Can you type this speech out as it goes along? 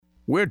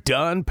We're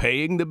done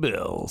paying the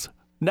bills.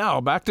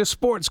 Now back to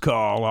Sports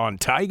Call on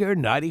Tiger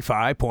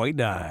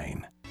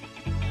 95.9.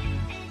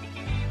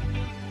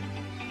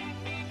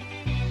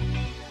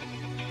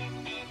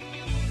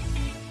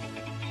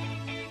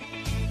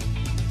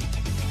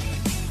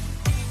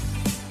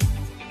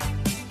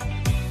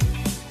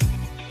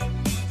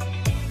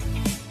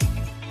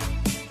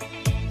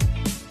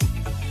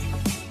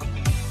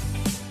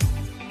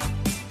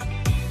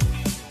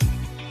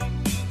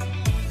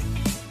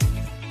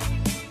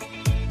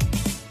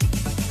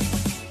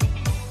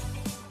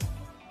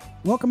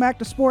 Welcome back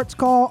to Sports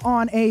Call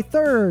on a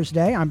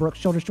Thursday. I'm Brooks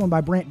Childress, joined by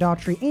Brant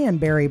Daughtry and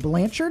Barry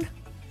Blanchard.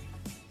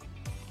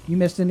 If you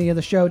missed any of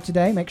the show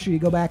today, make sure you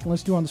go back and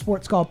listen to it on the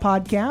Sports Call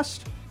podcast.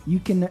 You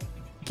can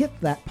get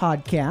that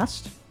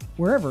podcast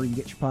wherever you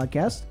get your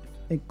podcast,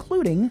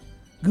 including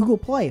Google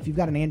Play. If you've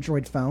got an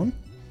Android phone,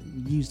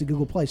 you use the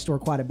Google Play Store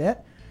quite a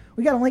bit.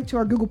 We got a link to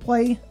our Google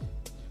Play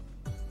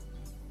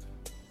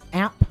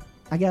app,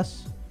 I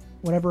guess,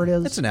 whatever it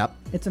is. It's an app.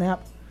 It's an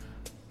app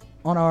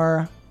on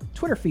our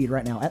Twitter feed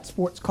right now at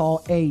Sports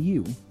Call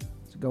AU.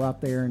 So go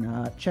out there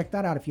and check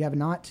that out if you have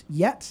not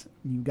yet.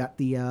 You got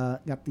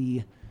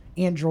the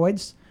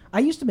Androids. I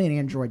used to be an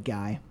Android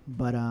guy,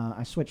 but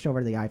I switched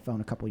over to the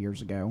iPhone a couple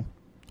years ago.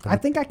 I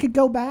think I could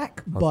go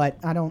back, but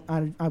I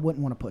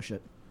wouldn't want to push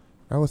it.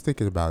 I was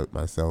thinking about it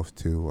myself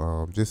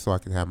too, just so I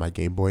can have my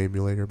Game Boy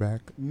emulator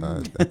back.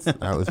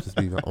 That was just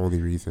be the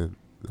only reason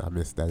I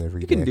miss that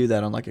every day. You can do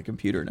that on like a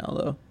computer now,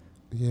 though.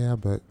 Yeah,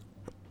 but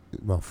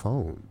my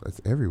phone,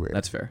 it's everywhere.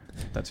 That's fair.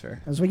 That's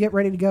fair. As we get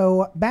ready to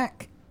go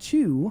back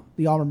to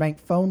the Auburn Bank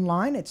phone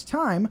line, it's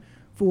time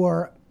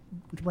to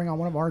bring on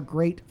one of our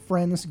great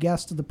friends,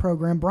 guests of the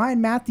program.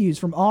 Brian Matthews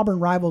from Auburn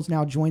Rivals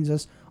now joins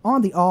us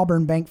on the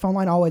Auburn Bank phone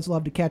line. Always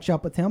love to catch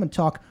up with him and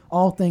talk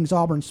all things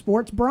Auburn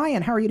sports.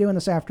 Brian, how are you doing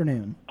this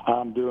afternoon?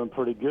 I'm doing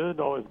pretty good.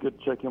 Always good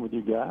to check in with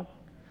you guys.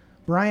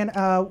 Brian,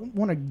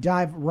 want to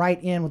dive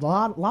right in with a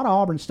lot of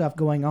Auburn stuff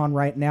going on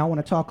right now.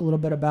 Want to talk a little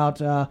bit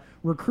about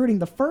recruiting.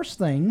 The first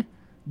thing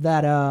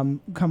that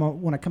want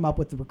to come up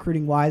with the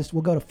recruiting-wise,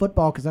 we'll go to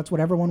football because that's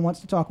what everyone wants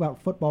to talk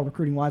about, football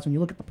recruiting-wise. When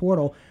you look at the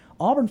portal,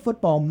 Auburn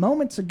football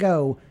moments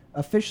ago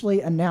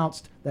officially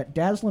announced that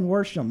Daslin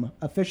Worsham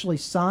officially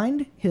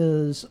signed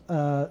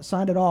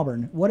at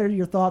Auburn. What are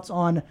your thoughts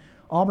on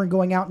Auburn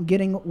going out and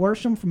getting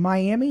Worsham from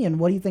Miami, and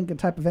what do you think the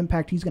type of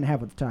impact he's going to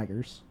have with the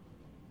Tigers?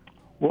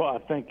 Well, I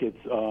think it's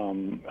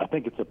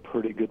a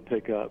pretty good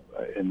pickup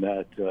in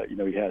that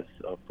he has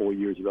 4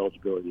 years of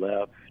eligibility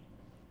left.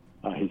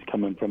 He's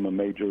coming from a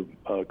major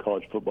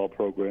college football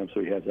program,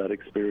 so he has that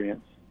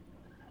experience.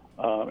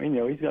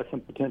 He's got some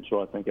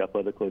potential, I think,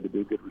 athletically to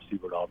be a good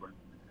receiver at Auburn.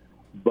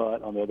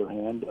 But on the other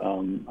hand,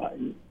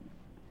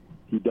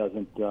 he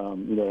doesn't,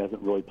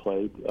 hasn't really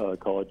played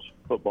college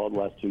football the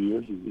last 2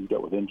 years. He's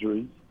dealt with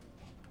injuries.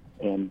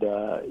 And,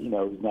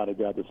 he's not a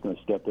guy that's going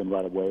to step in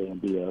right away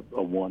and be a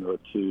one or a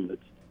two. That's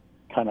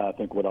kind of, I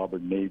think, what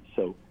Auburn needs.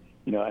 So,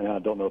 and I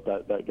don't know if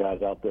that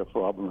guy's out there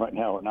for Auburn right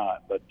now or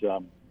not. But,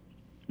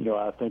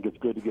 I think it's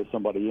good to get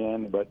somebody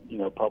in. But,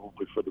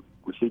 probably for the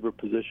receiver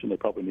position, they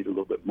probably need a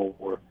little bit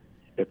more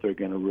if they're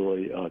going to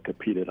really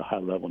compete at a high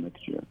level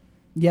next year.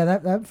 Yeah,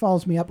 that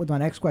follows me up with my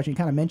next question. You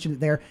kind of mentioned it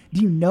there.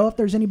 Do you know if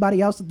there's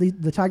anybody else that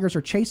the Tigers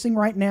are chasing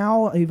right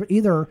now,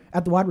 either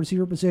at the wide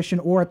receiver position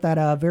or at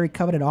that very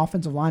coveted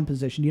offensive line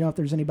position? Do you know if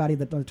there's anybody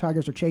that the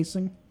Tigers are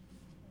chasing?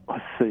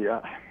 Let's see.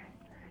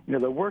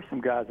 There were some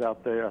guys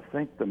out there. I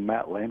think the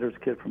Matt Landers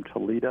kid from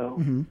Toledo.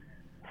 Mm-hmm.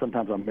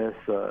 Sometimes I miss.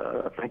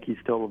 I think he's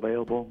still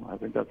available. I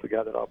think that's the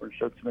guy that Auburn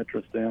showed some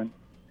interest in.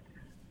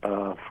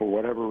 For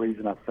whatever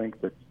reason, I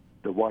think that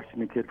the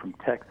Washington kid from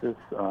Texas,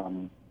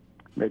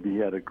 maybe he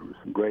had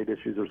some grade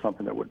issues or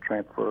something that would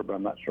transfer, but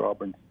I'm not sure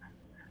Auburn's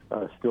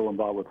still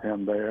involved with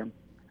him there.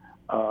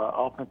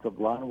 Offensive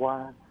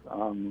line-wise,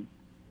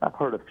 I've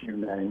heard a few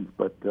names,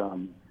 but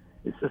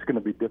it's just going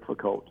to be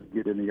difficult to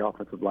get any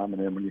offensive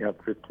linemen in when you have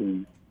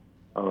 15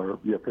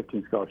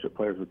 scholarship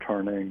players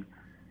returning,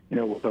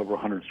 with over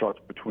 100 starts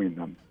between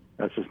them.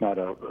 That's just not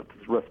a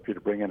recipe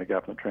to bring in a guy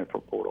from the transfer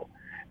portal.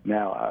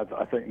 Now,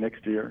 I think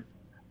next year,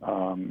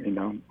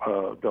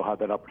 they'll have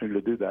that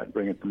opportunity to do that and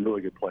bring in some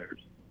really good players.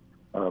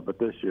 But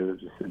this year,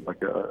 it just seems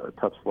like a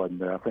tough sledding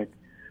there. I think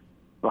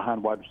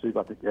behind wide receiver,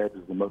 I think edge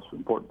is the most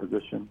important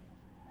position.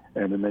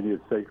 And then they need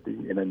safety,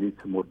 and they need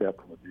some more depth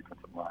on the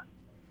defensive line.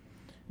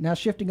 Now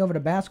shifting over to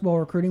basketball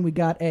recruiting, we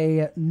got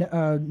a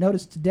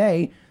notice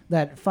today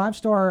that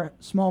five-star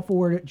small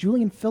forward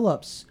Julian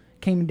Phillips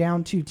came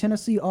down to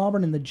Tennessee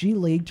Auburn in the G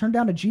League, turned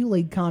down a G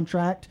League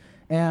contract,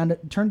 and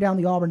turned down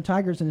the Auburn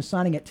Tigers and is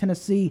signing at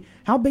Tennessee.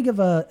 How big of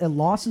a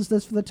loss is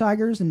this for the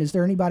Tigers? And is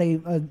there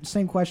anybody,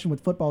 same question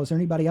with football, is there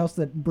anybody else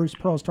that Bruce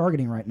Pearl is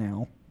targeting right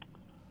now?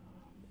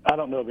 I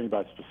don't know of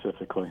anybody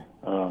specifically,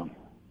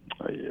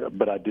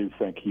 but I do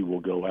think he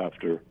will go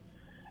after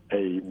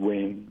a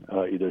wing,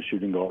 either a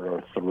shooting guard or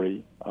a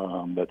three.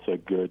 That's a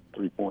good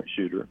three-point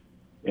shooter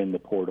in the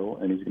portal,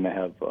 and he's going to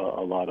have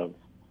a lot of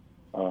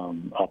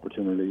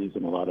opportunities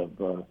and a lot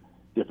of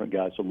different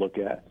guys to look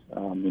at.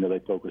 They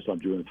focused on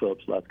Julian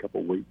Phillips the last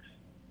couple of weeks.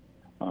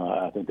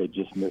 I think they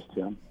just missed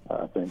him.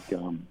 I think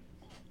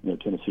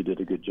Tennessee did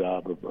a good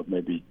job of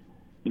maybe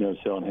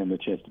selling him the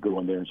chance to go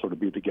in there and sort of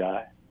be the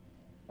guy.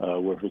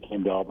 Where if he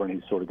came to Auburn,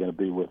 he's sort of going to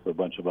be with a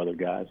bunch of other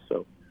guys.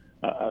 So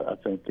I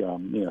think he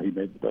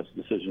made the best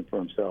decision for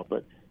himself.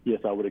 But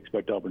yes, I would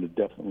expect Auburn to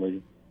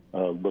definitely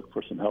look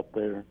for some help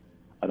there.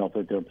 I don't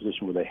think they're in a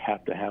position where they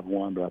have to have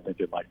one, but I think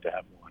they'd like to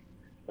have one,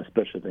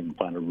 especially if they can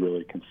find a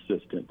really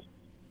consistent,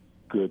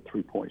 good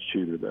three-point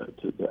shooter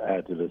to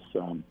add to this.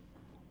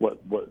 What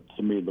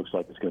to me looks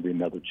like it's going to be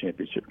another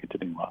championship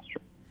contending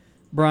roster.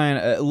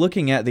 Brian,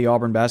 looking at the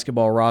Auburn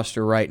basketball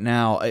roster right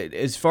now,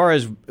 as far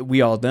as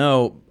we all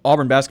know,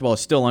 Auburn basketball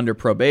is still under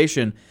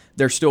probation.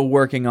 They're still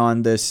working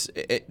on this.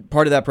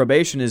 Part of that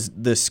probation is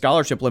the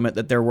scholarship limit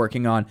that they're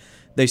working on.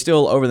 They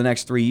still, over the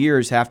next 3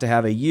 years, have to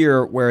have a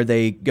year where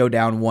they go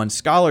down one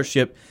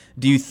scholarship.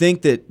 Do you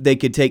think that they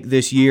could take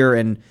this year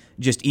and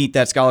just eat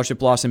that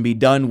scholarship loss and be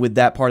done with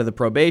that part of the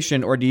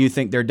probation, or do you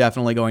think they're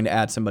definitely going to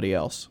add somebody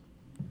else?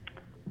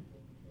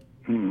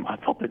 I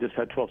thought they just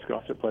had 12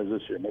 scholarship players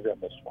this year. Maybe I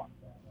missed one.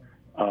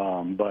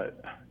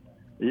 But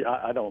yeah,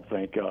 I don't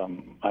think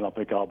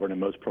Auburn and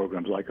most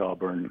programs like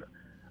Auburn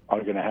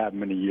are going to have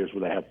many years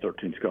where they have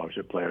 13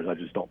 scholarship players. I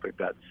just don't think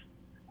that's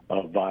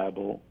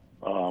viable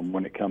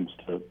when it comes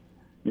to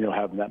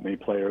having that many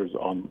players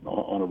on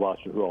a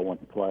roster who all want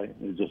to play.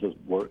 It just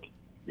doesn't work.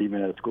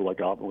 Even at a school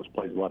like Auburn, which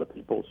plays a lot of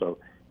people. So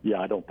yeah,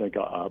 I don't think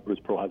Bruce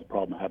Pearl has a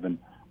problem having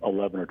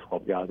 11 or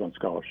 12 guys on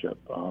scholarship.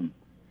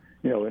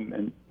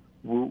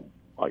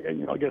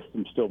 I guess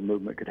some still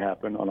movement could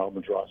happen on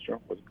Auburn's roster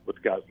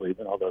with guys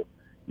leaving, although,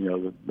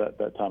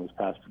 that time has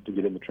passed to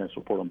get in the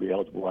transfer portal and be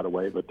eligible right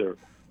away. But there are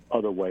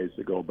other ways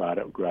to go about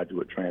it,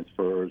 graduate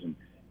transfers and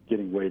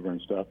getting waiver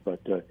and stuff.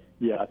 But,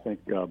 I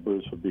think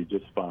Bruce would be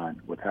just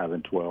fine with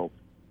having 12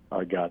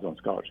 guys on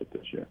scholarship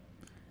this year.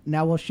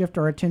 Now we'll shift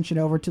our attention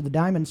over to the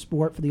Diamond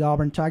Sport for the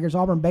Auburn Tigers.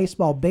 Auburn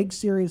baseball, big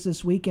series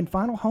this weekend.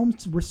 Final home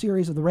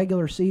series of the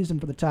regular season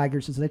for the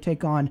Tigers as they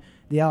take on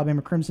the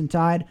Alabama Crimson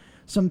Tide.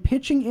 Some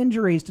pitching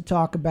injuries to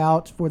talk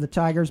about for the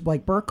Tigers.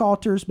 Blake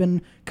Burkhalter's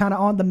been kind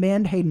of on the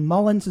mend. Hayden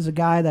Mullins is a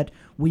guy that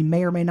we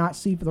may or may not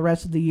see for the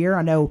rest of the year.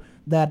 I know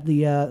that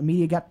the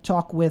media got to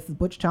talk with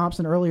Butch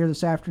Thompson earlier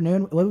this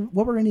afternoon.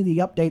 What were any of the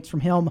updates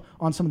from him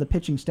on some of the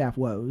pitching staff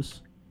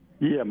woes?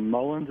 Yeah,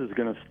 Mullins is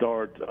going to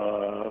start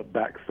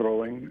back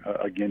throwing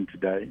again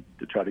today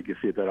to try to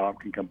see if that arm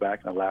can come back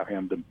and allow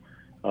him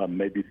to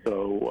maybe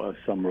throw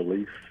some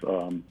relief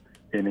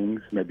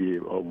innings, maybe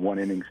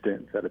one-inning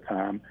stints at a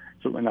time.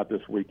 Certainly not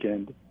this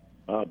weekend,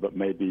 but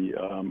maybe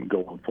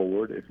going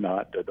forward. If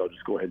not, they'll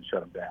just go ahead and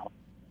shut him down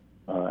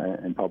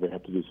and probably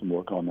have to do some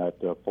work on that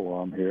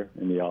forearm here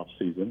in the off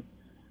season.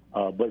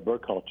 Blake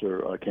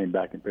Burkhalter came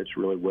back and pitched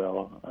really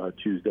well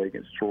Tuesday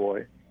against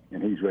Troy,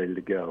 and he's ready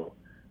to go.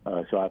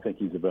 So I think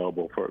he's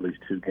available for at least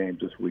 2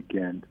 games this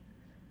weekend.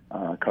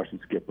 Carson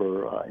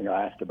Skipper,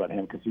 I asked about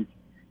him because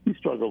he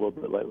struggled a little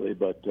bit lately,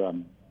 but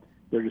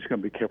they're just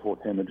going to be careful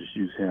with him and just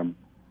use him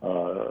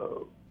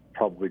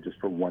probably just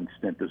for one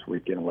stint this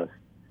weekend, unless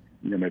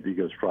maybe he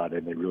goes Friday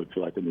and they really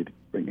feel like they need to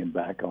bring him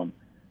back on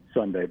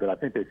Sunday. But I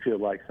think they feel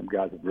like some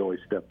guys have really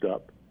stepped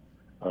up.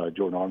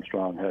 Jordan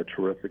Armstrong had a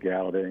terrific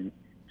outing.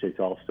 Chase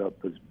Allsup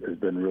has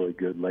been really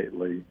good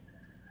lately.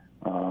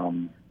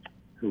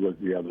 Who was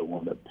the other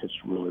one that pitched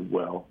really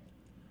well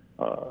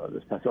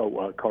this past?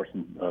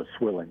 Carson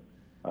Swilling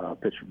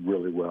pitched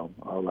really well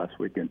last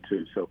weekend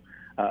too. So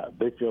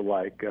they feel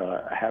like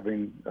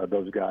having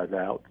those guys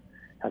out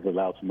has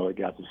allowed some other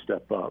guys to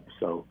step up.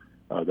 So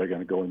they're going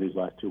to go in these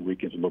last 2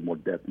 weekends with a little more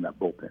depth in that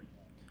bullpen.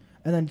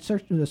 And then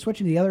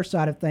switching to the other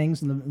side of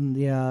things and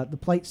the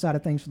plate side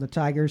of things for the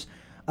Tigers.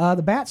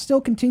 The bats still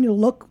continue to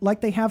look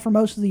like they have for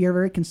most of the year,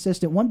 very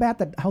consistent. One bat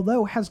that,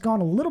 although has gone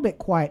a little bit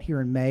quiet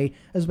here in May,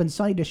 has been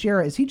Sonny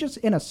DeShera. Is he just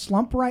in a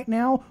slump right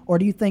now, or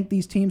do you think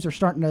these teams are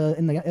starting to,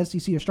 in the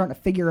SEC, are starting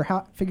to figure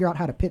out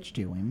how to pitch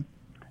to him?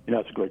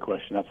 That's a great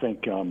question. I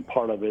think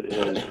part of it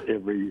is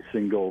every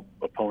single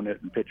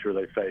opponent and pitcher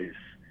they face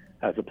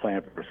has a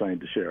plan for Sonny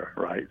DeShera,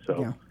 right?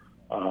 So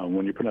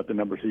when you put up the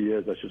numbers he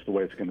is, that's just the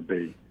way it's going to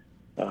be.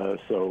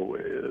 So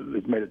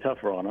it's made it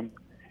tougher on him.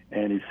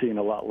 And he's seeing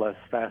a lot less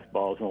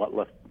fastballs and a lot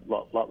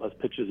less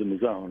pitches in the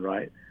zone,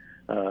 right?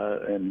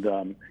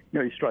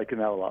 He's striking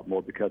out a lot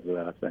more because of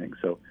that, I think.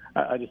 So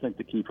I just think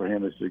the key for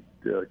him is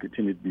to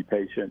continue to be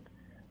patient,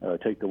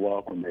 take the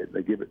walk when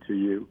they give it to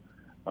you.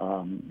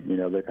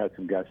 They've had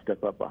some guys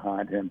step up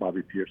behind him.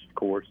 Bobby Pierce, of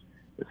course,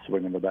 is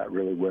swinging the bat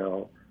really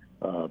well.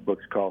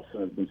 Brooks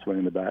Carlson has been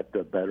swinging the bat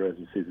better as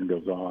the season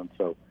goes on.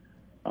 So,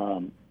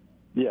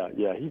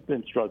 he's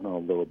been struggling a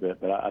little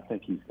bit, but I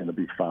think he's going to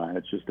be fine.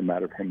 It's just a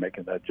matter of him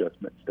making that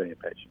adjustment and staying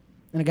patient.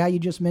 And a guy you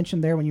just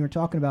mentioned there when you were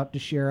talking about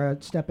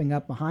DeShera stepping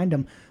up behind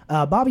him,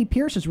 Bobby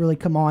Pierce has really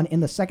come on in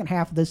the second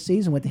half of this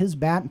season with his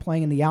bat and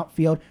playing in the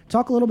outfield.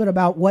 Talk a little bit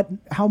about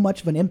how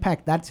much of an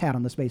impact that's had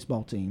on this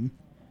baseball team.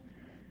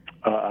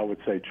 I would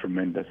say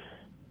tremendous.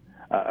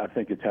 I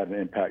think it's had an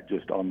impact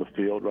just on the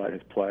field, right,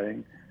 his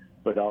playing,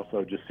 but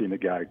also just seeing a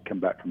guy come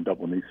back from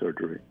double knee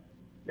surgery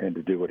and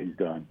to do what he's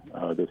done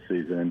this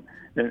season,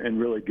 and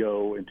really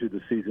go into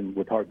the season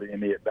with hardly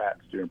any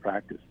at-bats during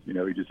practice. You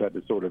know, he just had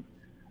to sort of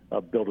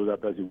build it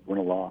up as he went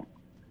along.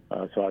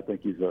 So I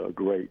think he's just a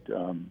great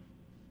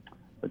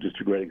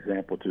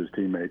example to his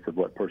teammates of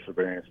what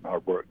perseverance and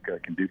hard work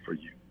can do for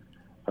you,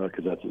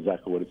 because that's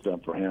exactly what it's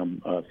done for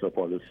him so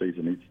far this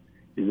season.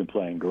 He's been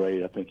playing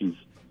great. I think he's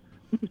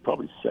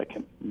probably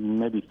second,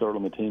 maybe third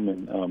on the team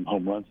in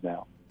home runs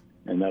now,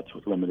 and that's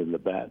with limited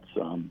at-bats.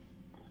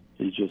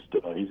 He's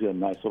got a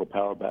nice little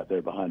power bat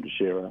there behind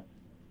Teixeira,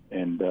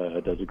 and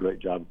does a great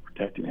job of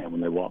protecting him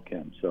when they walk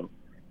him. So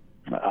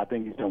I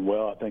think he's done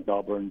well. I think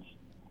Auburn's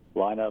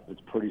lineup is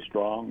pretty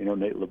strong. You know,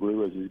 Nate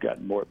LaRue, as he's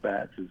gotten more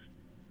at-bats,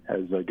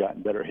 has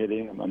gotten better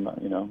hitting.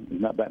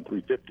 He's not batting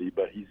 350,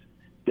 but he's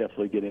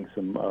definitely getting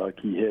some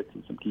key hits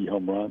and some key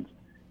home runs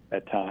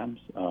at times.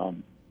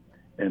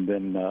 And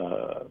then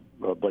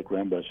Blake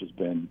Rambush has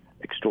been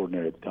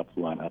extraordinary at the top of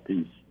the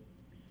lineup.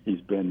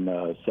 He's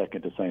been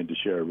second to Sandy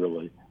Teixeira,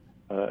 really,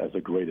 as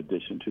a great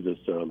addition to this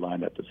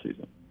lineup this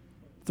season.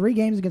 3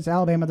 games against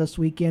Alabama this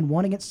weekend,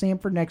 1 against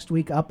Samford next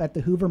week up at the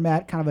Hoover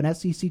Met, kind of an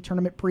SEC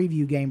tournament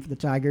preview game for the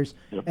Tigers,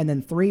 Yep. and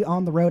then 3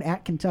 on the road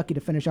at Kentucky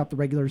to finish out the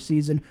regular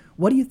season.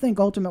 What do you think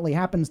ultimately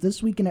happens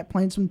this weekend at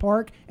Plainsman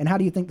Park, and how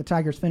do you think the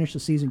Tigers finish the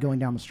season going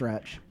down the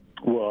stretch?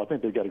 Well, I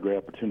think they've got a great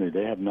opportunity.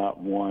 They have not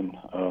won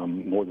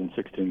more than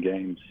 16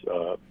 games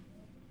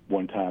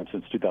one time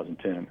since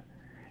 2010.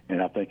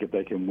 And I think if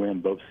they can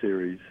win both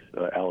series,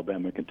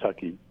 Alabama and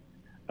Kentucky,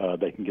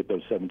 they can get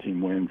those 17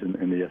 wins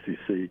in the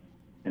SEC.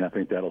 And I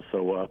think that'll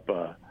sew up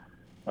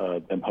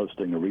them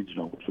hosting a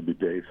regional, which would be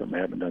big, something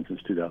they haven't done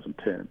since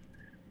 2010.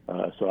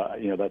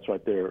 That's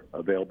right there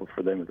available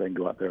for them if they can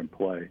go out there and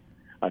play.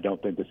 I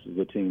don't think this is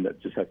a team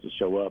that just has to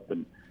show up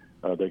and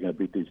they're going to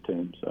beat these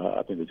teams.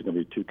 I think it's going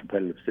to be 2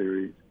 competitive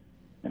series,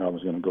 and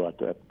Auburn's going to go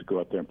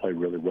out there and play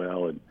really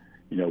well and,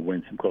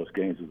 win some close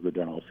games as they've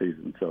done all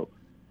season. So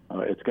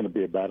it's going to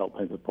be a battle at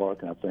Plainsman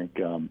Park, and I think,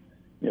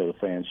 the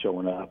fans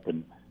showing up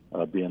and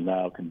being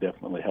loud can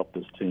definitely help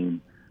this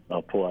team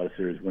pull out a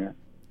series win.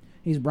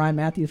 He's Brian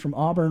Matthews from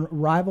Auburn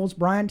Rivals.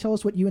 Brian, tell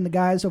us what you and the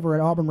guys over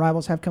at Auburn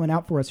Rivals have coming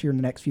out for us here in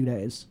the next few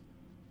days.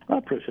 I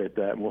appreciate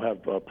that. And we'll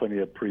have plenty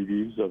of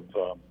previews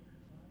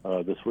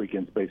of this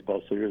weekend's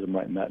baseball series. I'm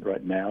writing that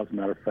right now, as a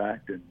matter of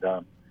fact. And,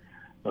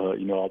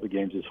 all the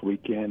games this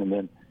weekend. And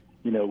then,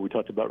 we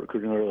talked about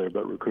recruiting earlier,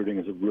 but recruiting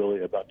is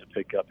really about to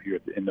pick up here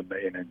at the end of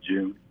May and in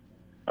June.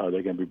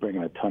 They're going to be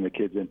bringing a ton of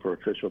kids in for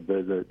official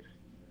visits.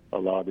 A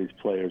lot of these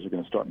players are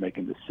going to start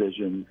making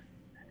decisions.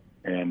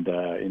 And,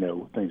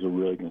 things are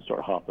really going to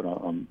start hopping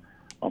on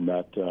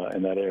that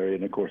in that area.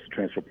 And, of course, the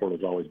transfer portal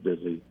is always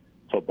busy,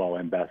 football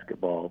and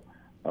basketball.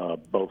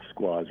 Both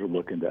squads are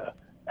looking to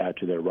add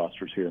to their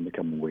rosters here in the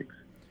coming weeks.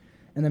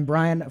 And then,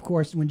 Brian, of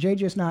course, when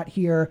JJ's not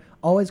here,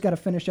 always got to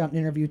finish out an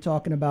interview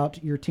talking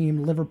about your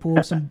team,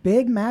 Liverpool. Some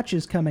big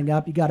matches coming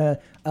up. You got a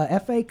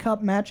FA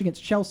Cup match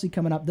against Chelsea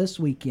coming up this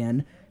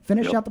weekend.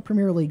 Finish out the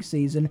Premier League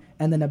season,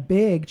 and then a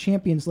big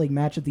Champions League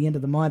match at the end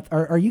of the month.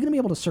 Are you going to be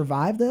able to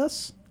survive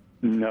this?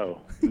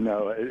 No.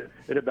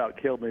 It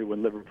about killed me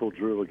when Liverpool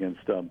drew against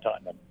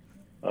Tottenham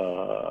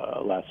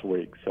last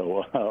week,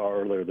 or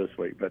earlier this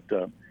week. But,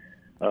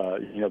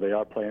 they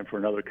are playing for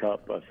another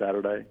cup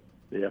Saturday,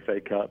 the FA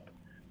Cup.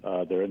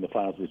 They're in the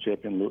finals of the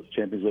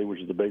Champions League,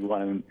 which is the big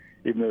one. And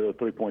even though they're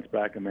 3 points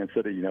back in Man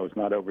City, it's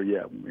not over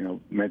yet.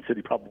 Man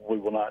City probably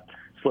will not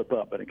slip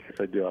up, but in case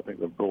they do, I think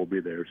Liverpool will be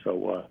there.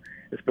 So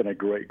it's been a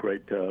great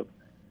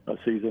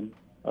season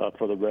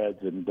for the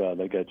Reds, and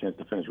they got a chance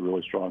to finish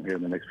really strong here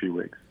in the next few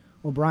weeks.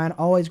 Well, Brian,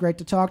 always great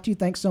to talk to you.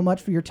 Thanks so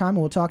much for your time, and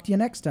we'll talk to you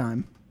next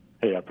time.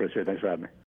 Hey, I appreciate it. Thanks for having me.